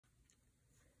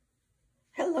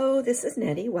Hello, this is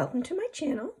Nettie. Welcome to my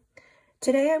channel.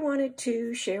 Today I wanted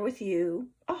to share with you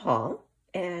a haul,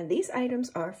 and these items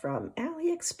are from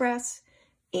AliExpress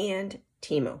and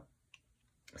Temu.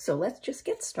 So let's just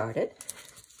get started.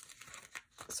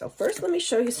 So first let me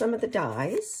show you some of the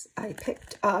dies I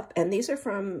picked up, and these are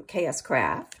from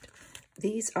KSCraft.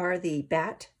 These are the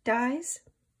bat dies,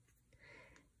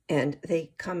 and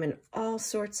they come in all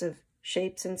sorts of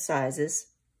shapes and sizes.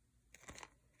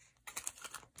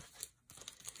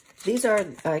 These are,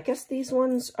 I guess these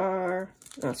ones are,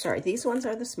 oh, sorry, these ones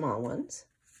are the small ones.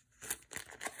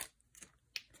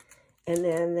 And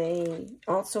then they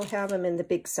also have them in the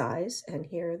big size, and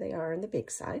here they are in the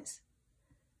big size.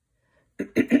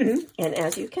 And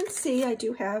as you can see, I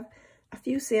do have a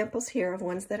few samples here of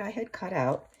ones that I had cut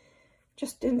out,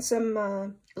 just in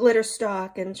some glitter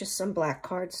stock and just some black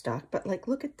cardstock. But like,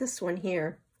 look at this one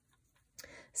here.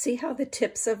 See how the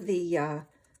tips of the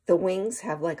wings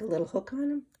have like a little hook on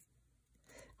them?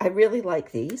 I really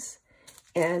like these,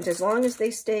 and as long as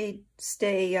they stay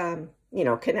you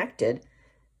know, connected,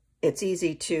 it's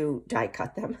easy to die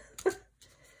cut them.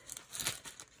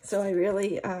 So I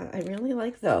really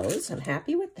like those. I'm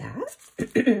happy with that.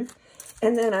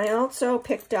 And then I also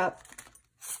picked up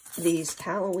these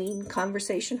Halloween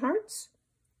conversation hearts.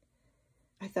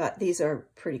 I thought these are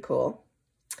pretty cool.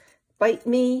 Bite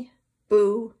Me,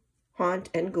 Boo, Haunt,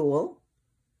 and Ghoul.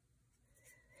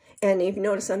 And you've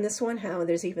noticed on this one how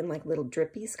there's even like little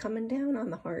drippies coming down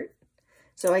on the heart.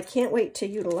 So I can't wait to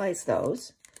utilize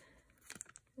those.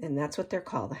 And that's what they're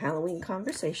called, the Halloween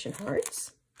conversation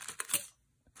hearts.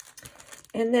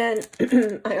 And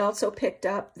then I also picked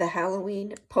up the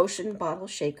Halloween potion bottle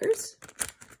shakers.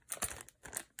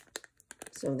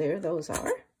 So there those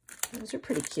are. Those are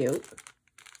pretty cute.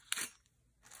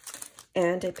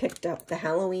 And I picked up the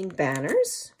Halloween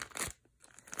banners.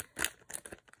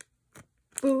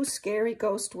 Boo, Scary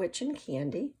Ghost, Witch, and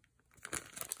Candy.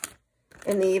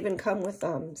 And they even come with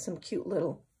some cute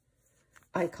little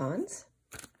icons.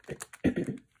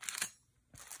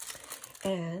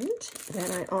 And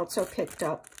then I also picked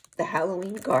up the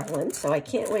Halloween garland, so I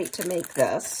can't wait to make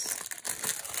this.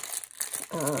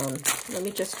 Let me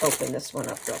just open this one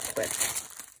up real quick,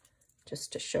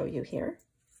 just to show you here.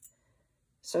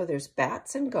 So there's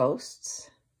bats and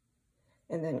ghosts,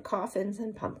 and then coffins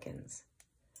and pumpkins.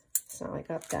 So I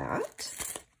got that.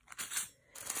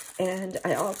 And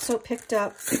I also picked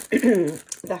up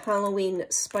the Halloween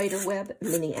Spiderweb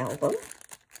mini album.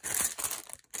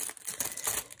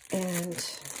 And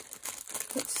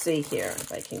let's see here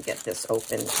if I can get this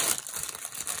open.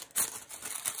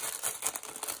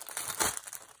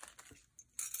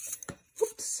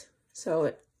 Oops.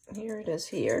 So here it is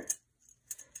here.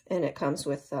 And it comes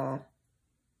with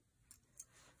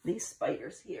these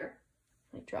spiders here.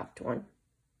 I dropped one.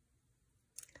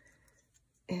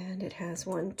 And it has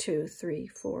 1, 2, 3,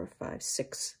 4, 5,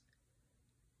 6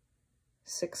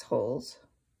 holes.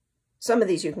 Some of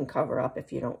these you can cover up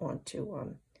if you don't want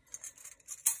to,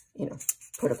 you know,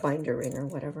 put a binder ring or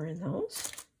whatever in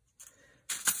those.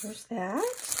 There's that.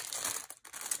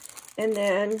 And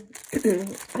then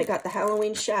I got the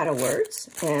Halloween shadow words,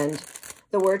 and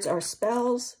the words are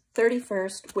spells,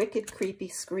 31st, wicked, creepy,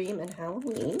 scream, and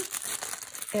Halloween.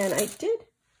 And I did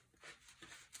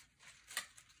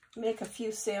make a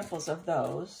few samples of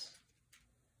those.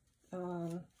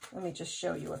 Let me just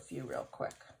show you a few real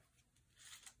quick.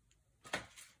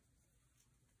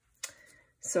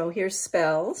 So here's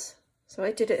spells. So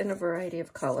I did it in a variety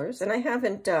of colors, and I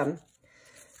haven't,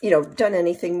 you know, done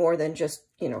anything more than just,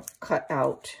 you know, cut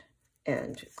out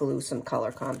and glue some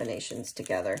color combinations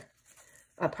together.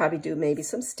 I'll probably do maybe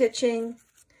some stitching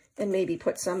and maybe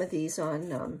put some of these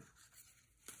on,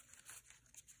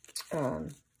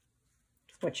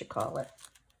 what you call it?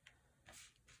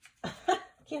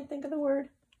 Can't think of the word.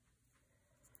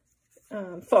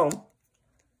 Foam.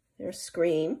 There's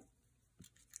Scream.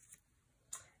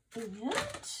 And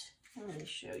let me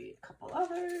show you a couple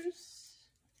others.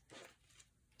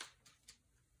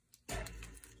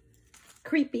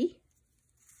 Creepy.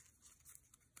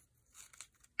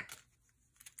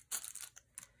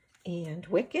 And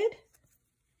Wicked.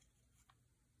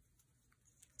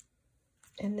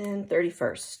 And then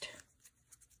 31st.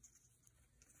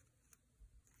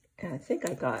 And I think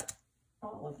I got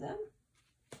all of them.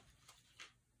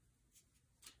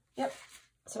 Yep.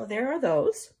 So there are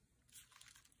those.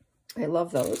 I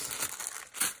love those.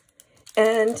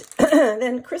 And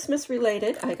then Christmas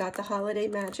related, I got the Holiday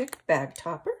Magic bag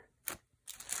topper.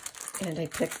 And I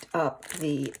picked up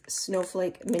the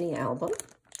Snowflake mini album.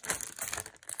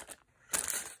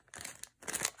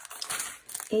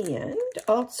 And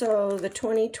also the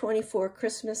 2024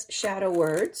 Christmas Shadow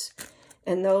Words.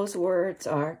 And those words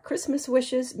are Christmas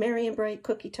wishes, merry and bright,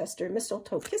 cookie tester,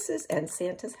 mistletoe kisses, and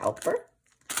Santa's helper.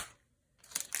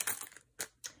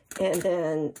 And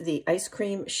then the ice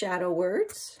cream shadow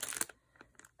words,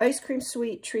 ice cream,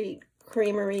 sweet treat,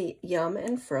 creamery, yum,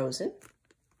 and frozen.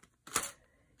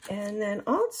 And then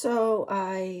also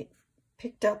I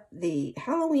picked up the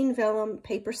Halloween vellum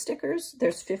paper stickers.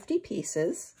 There's 50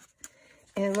 pieces.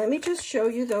 And let me just show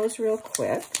you those real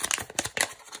quick.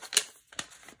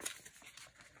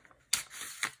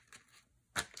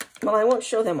 Well, I won't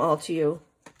show them all to you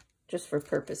just for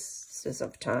purposes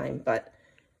of time, but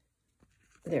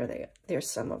there's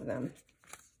some of them.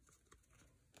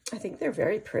 I think they're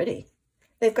very pretty.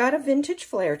 They've got a vintage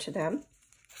flair to them.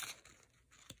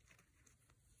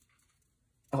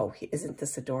 Oh, isn't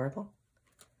this adorable?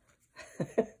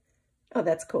 Oh,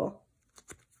 that's cool.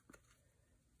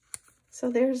 So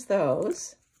there's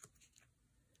those.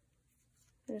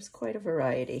 There's quite a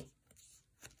variety.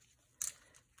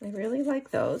 I really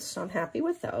like those, so I'm happy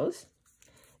with those.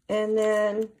 And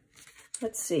then,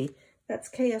 let's see, that's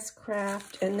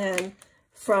KSCraft. And then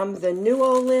from the New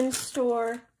Orleans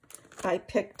store, I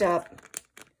picked up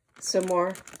some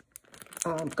more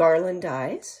garland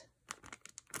dies.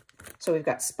 So we've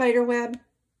got spiderweb,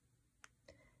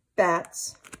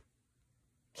 bats,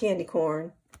 candy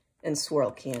corn, and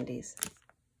swirl candies.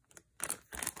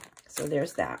 So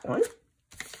there's that one.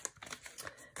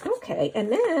 Okay,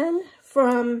 and then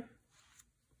from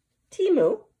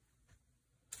Temu,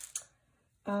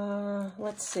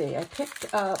 let's see, I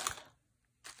picked up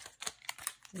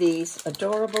these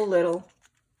adorable little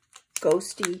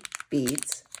ghosty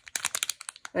beads.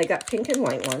 I got pink and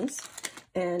white ones,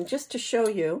 and just to show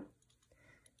you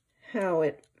how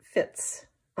it fits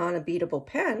on a beadable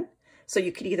pen, so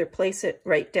you could either place it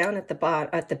right down at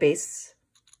the base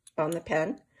on the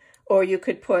pen, or you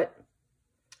could put,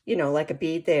 you know, like a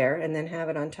bead there and then have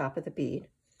it on top of the bead.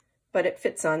 But it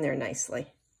fits on there nicely.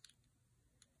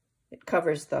 It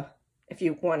covers if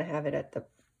you want to have it at the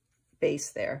base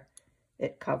there,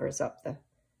 it covers up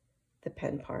the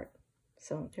pen part.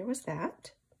 So there was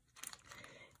that.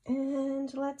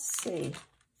 And let's see.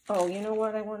 Oh, you know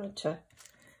what? I wanted to,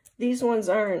 these ones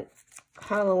aren't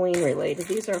Halloween related.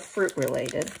 These are fruit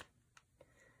related.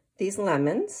 These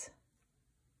lemons.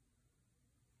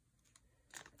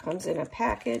 Comes in a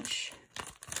package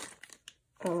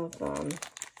of, I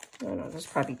don't know, there's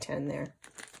probably 10 there.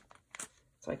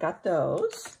 So I got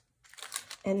those.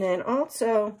 And then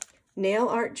also nail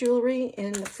art jewelry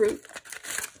in the fruit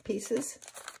pieces.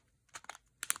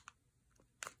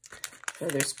 So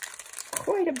there's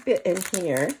quite a bit in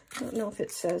here. I don't know if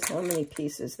it says how many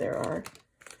pieces there are.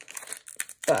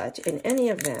 But in any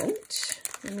event,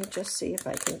 let me just see if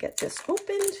I can get this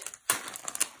opened.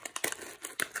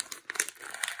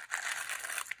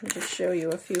 I'll just show you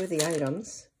a few of the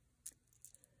items.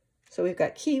 So we've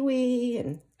got kiwi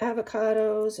and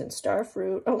avocados and star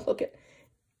fruit. Oh, look at,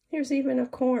 here's even a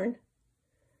corn.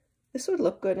 This would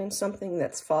look good in something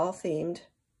that's fall themed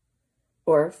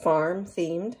or farm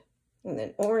themed. And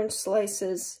then orange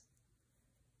slices.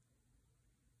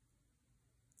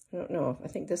 I don't know, I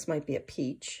think this might be a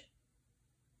peach.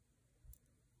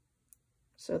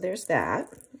 So there's that.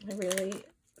 I really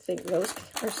think those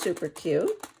are super cute.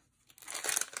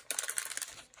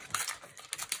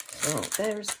 So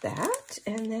there's that.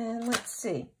 And then let's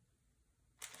see.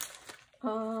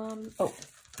 Oh,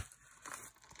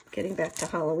 getting back to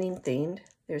Halloween themed,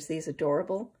 there's these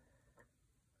adorable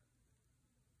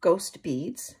ghost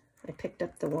beads. I picked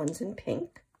up the ones in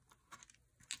pink.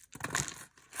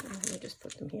 Let me just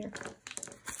put them here.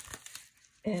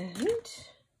 And,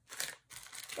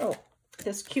 oh,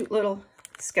 this cute little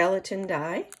skeleton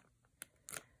die.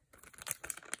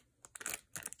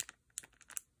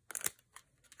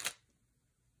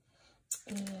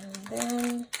 And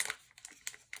then,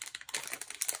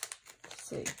 let's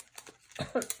see,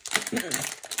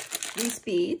 these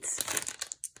beads.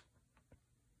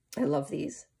 I love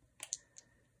these.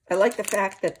 I like the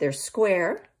fact that they're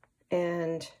square,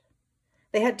 and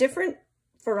they had different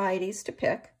varieties to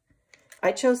pick.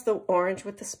 I chose the orange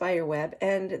with the spider web,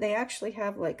 and they actually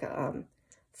have like a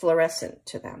fluorescent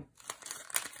to them.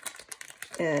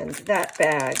 And that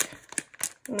bag,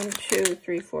 1, 2,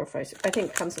 3, 4, 5, 6, I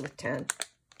think comes with 10.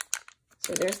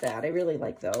 So there's that. I really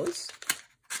like those.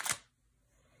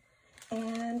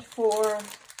 And for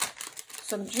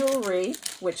some jewelry,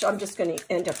 which I'm just going to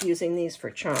end up using these for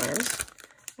charms,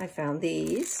 I found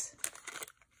these.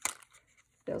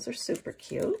 Those are super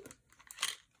cute.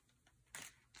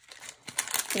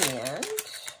 And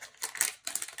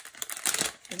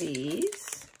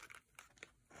these.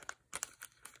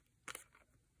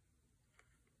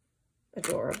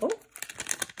 Adorable.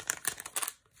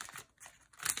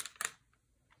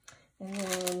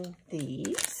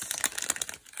 these.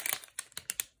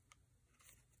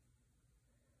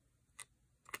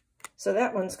 So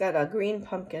that one's got a green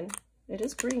pumpkin. It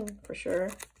is green for sure.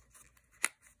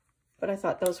 But I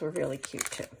thought those were really cute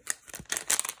too.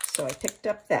 So I picked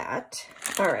up that.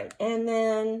 All right, and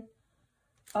then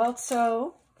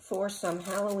also for some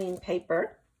Halloween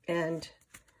paper, and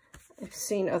I've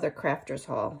seen other crafters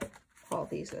haul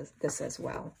this as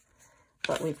well.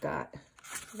 But we've got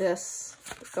this,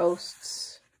 the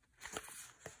ghosts,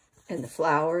 and the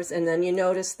flowers. And then you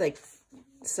notice like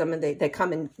some of they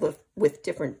come in with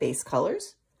different base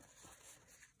colors.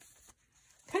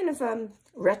 Kind of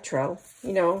retro,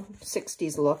 you know,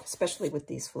 60s look, especially with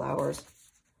these flowers.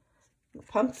 The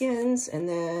pumpkins, and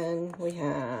then we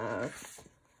have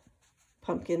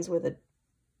pumpkins with a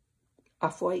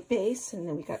off-white base, and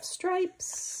then we got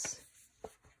stripes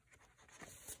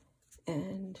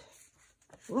and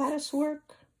lattice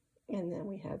work, and then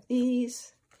we have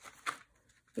these.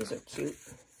 These are cute.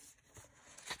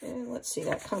 And let's see,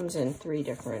 that comes in 3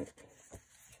 different,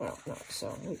 well, no,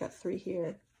 so we got 3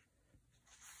 here.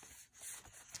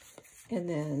 And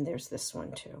then there's this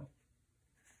one too.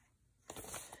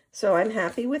 So I'm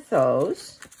happy with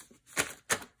those.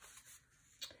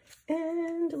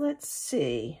 And let's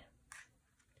see.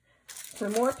 For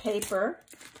more paper,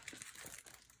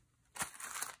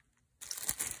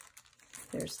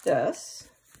 there's this.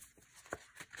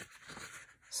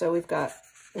 So we've got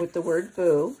with the word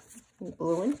boo, in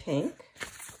blue and pink,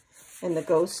 and the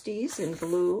ghosties in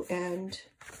blue and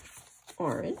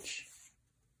orange,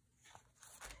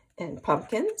 and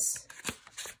pumpkins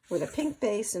with a pink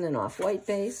base and an off-white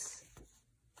base.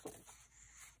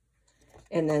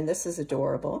 And then this is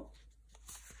adorable.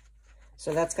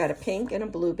 So that's got a pink and a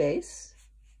blue base.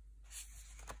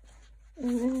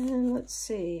 And then let's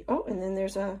see. Oh, and then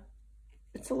there's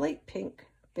it's a light pink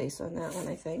base on that one,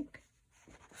 I think.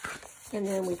 And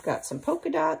then we've got some polka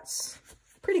dots,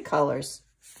 pretty colors.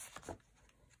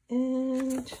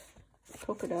 And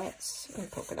polka dots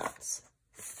and polka dots.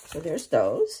 So there's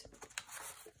those.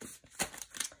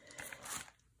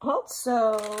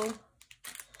 Also,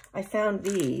 I found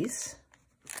these.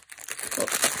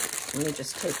 Oops, let me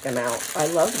just take them out. I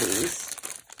love these.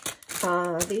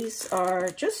 These are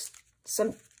just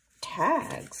some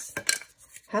tags,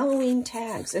 Halloween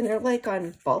tags, and they're like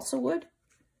on balsa wood.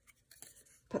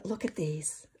 But look at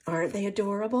these. Aren't they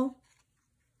adorable?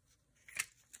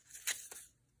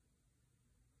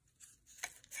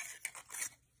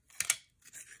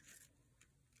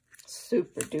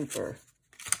 Super duper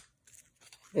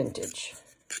vintage.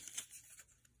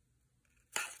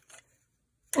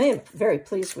 I am very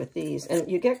pleased with these, and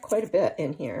you get quite a bit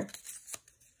in here.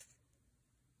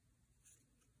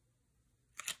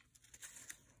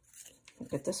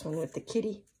 Look at this one with the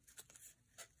kitty.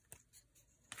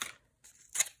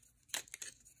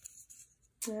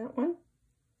 That one,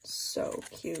 so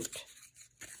cute.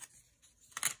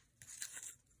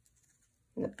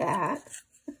 And the bat.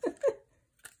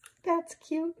 That's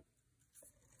cute.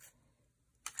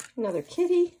 Another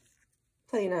kitty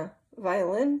playing a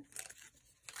violin.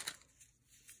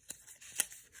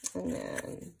 And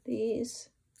then these.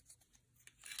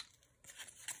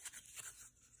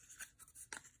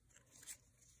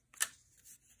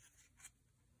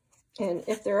 And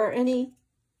if there are any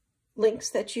links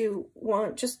that you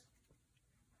want, just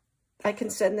I can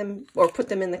send them or put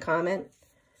them in the comment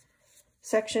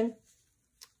section.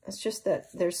 It's just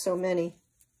that there's so many.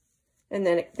 And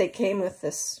then they came with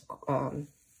this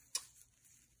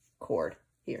cord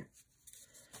here.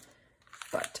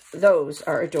 But those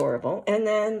are adorable. And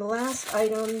then the last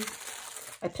item,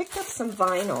 I picked up some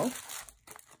vinyl.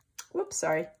 Whoops,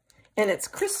 sorry. And it's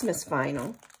Christmas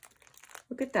vinyl.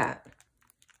 Look at that.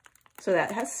 So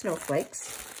that has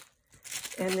snowflakes.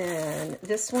 And then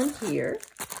this one here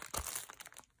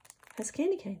has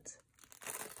candy canes.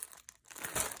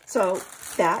 So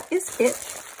that is it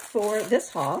for this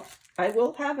haul. I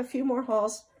will have a few more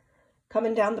hauls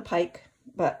coming down the pike,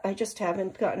 but I just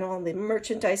haven't gotten all the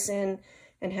merchandise in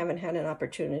and haven't had an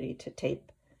opportunity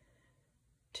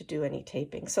to do any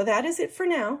taping. So that is it for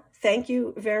now. Thank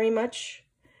you very much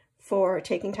for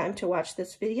taking time to watch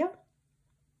this video.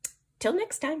 Till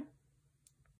next time.